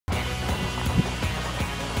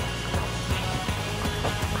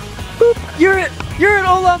You're it! You're it,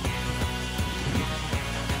 Olaf!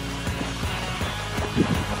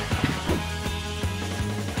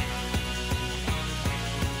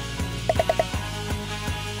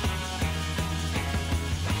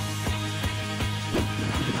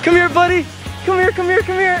 Come here, buddy! Come here, come here,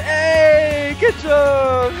 come here! Hey! Good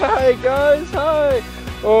job! Hi, guys! Hi!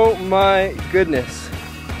 Oh my goodness.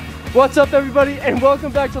 What's up, everybody, and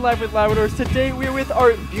welcome back to Live with Labradors. Today we're with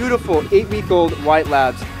our beautiful 8-week-old white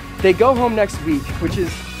labs. They go home next week, which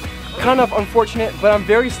is kind of unfortunate, but I'm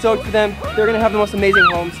very stoked for them. They're gonna have the most amazing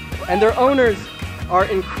homes, and their owners are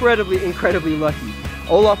incredibly, incredibly lucky.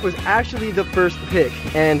 Olaf was actually the first pick,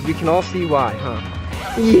 and we can all see why, huh?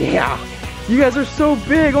 Yeah! You guys are so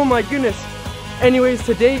big, oh my goodness. Anyways,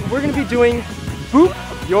 today we're gonna be doing Boop,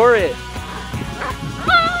 You're It.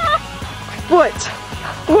 What?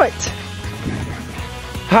 What?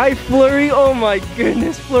 Hi, Flurry. Oh my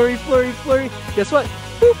goodness, Flurry, Flurry, Flurry. Guess what?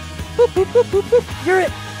 Boop, boop, boop, boop, boop, boop. You're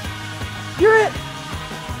it. You're it.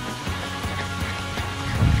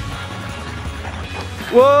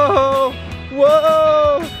 Whoa,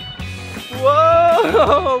 whoa,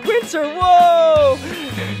 whoa, Winter, whoa.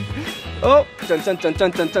 Oh, dun dun dun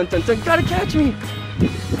dun dun dun dun dun. Gotta catch me.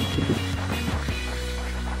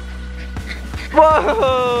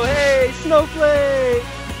 Whoa, hey, Snowflake.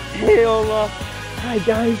 Hey, Olaf. Hi,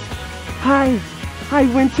 guys. Hi. Hi,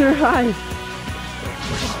 Winter. Hi.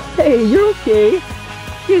 Hey, you're okay. You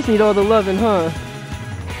just need all the loving, huh?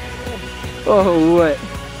 Oh, what?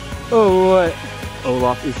 Oh, what?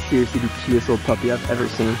 Olaf is seriously the cutest little puppy I've ever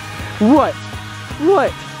seen. What?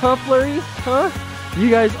 What? Huh, Flurry? Huh? You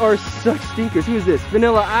guys are such stinkers. Who is this?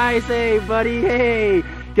 Vanilla Ice. Hey, buddy. Hey.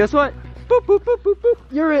 Guess what? Boop, boop, boop, boop, boop.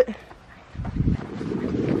 You're it.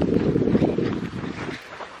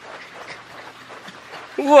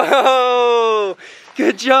 Whoa!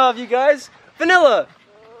 Good job, you guys. Vanilla!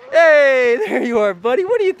 Hey, there you are, buddy.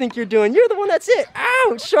 What do you think you're doing? You're the one that's it.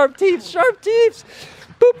 Ow! Sharp teeth, sharp teeth.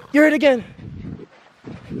 Boop! You're it again.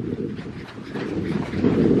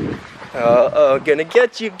 Uh-oh, gonna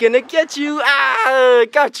get you, gonna get you. Ah!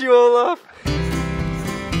 Got you, Olaf.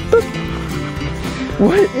 Boop.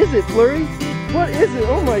 What is it, Flurry? What is it?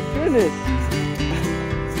 Oh my goodness.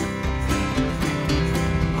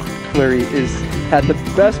 Flurry had the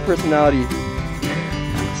best personality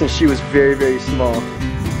since she was very, very small.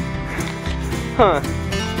 Huh,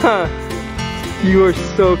 huh. You are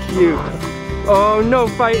so cute. Oh, no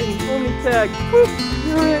fighting, only tag. Boop,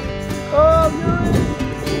 you're it. Oh, you're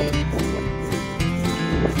it.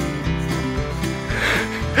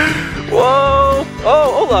 Whoa.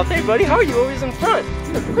 Oh, Olaf, hey buddy, how are you always in front?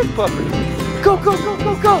 You're a quick pupper. Go, go, go,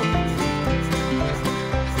 go, go.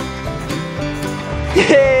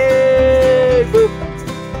 Yay! Boop!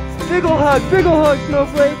 Big ol' hug,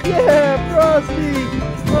 Snowflake! Yeah, Frosty!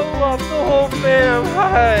 Olaf, the whole fam!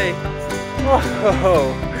 Hi! Oh!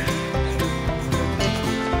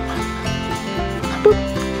 Boop!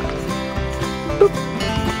 Boop!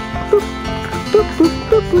 Boop! Boop! Boop!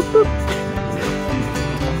 Boop! Boop! Boop!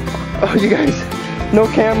 Oh, you guys! No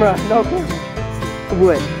camera! No camera!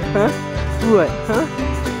 What? Huh? What? Huh?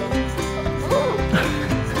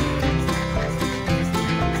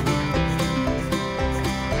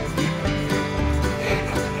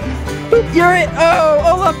 You're it!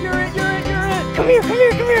 Oh, Olaf, you're it, you're it, you're it! Come here, come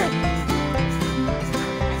here, come here!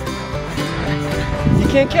 You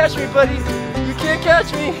can't catch me, buddy! You can't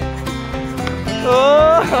catch me!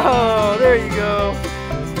 Oh, there you go!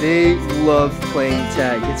 They love playing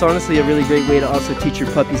tag. It's honestly a really great way to also teach your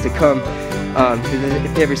puppies to come.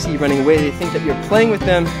 If they ever see you running away, they think that you're playing with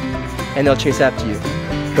them and they'll chase after you.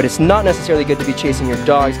 But it's not necessarily good to be chasing your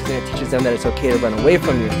dogs because then it teaches them that it's okay to run away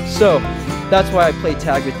from you. So, that's why I play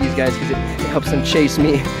tag with these guys, because it helps them chase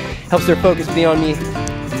me, helps their focus be on me,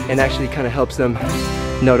 and actually kind of helps them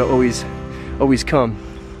know to always come,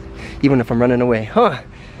 even if I'm running away. Huh?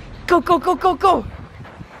 Go, go, go, go, go!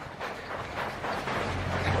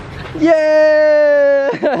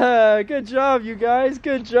 Yeah! Good job, you guys,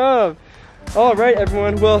 good job. All right,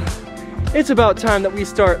 everyone, well, it's about time that we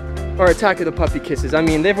start our attack of the puppy kisses. I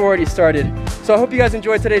mean, they've already started. So I hope you guys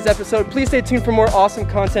enjoyed today's episode. Please stay tuned for more awesome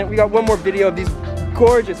content. We got one more video of these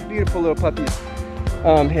gorgeous, beautiful little puppies.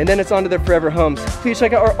 And then it's on to their forever homes. Please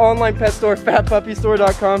check out our online pet store,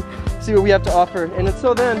 fatpuppystore.com. See what we have to offer. And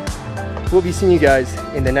until then, we'll be seeing you guys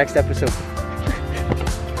in the next episode.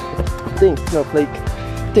 Thanks, Snowflake.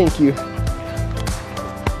 Thank you.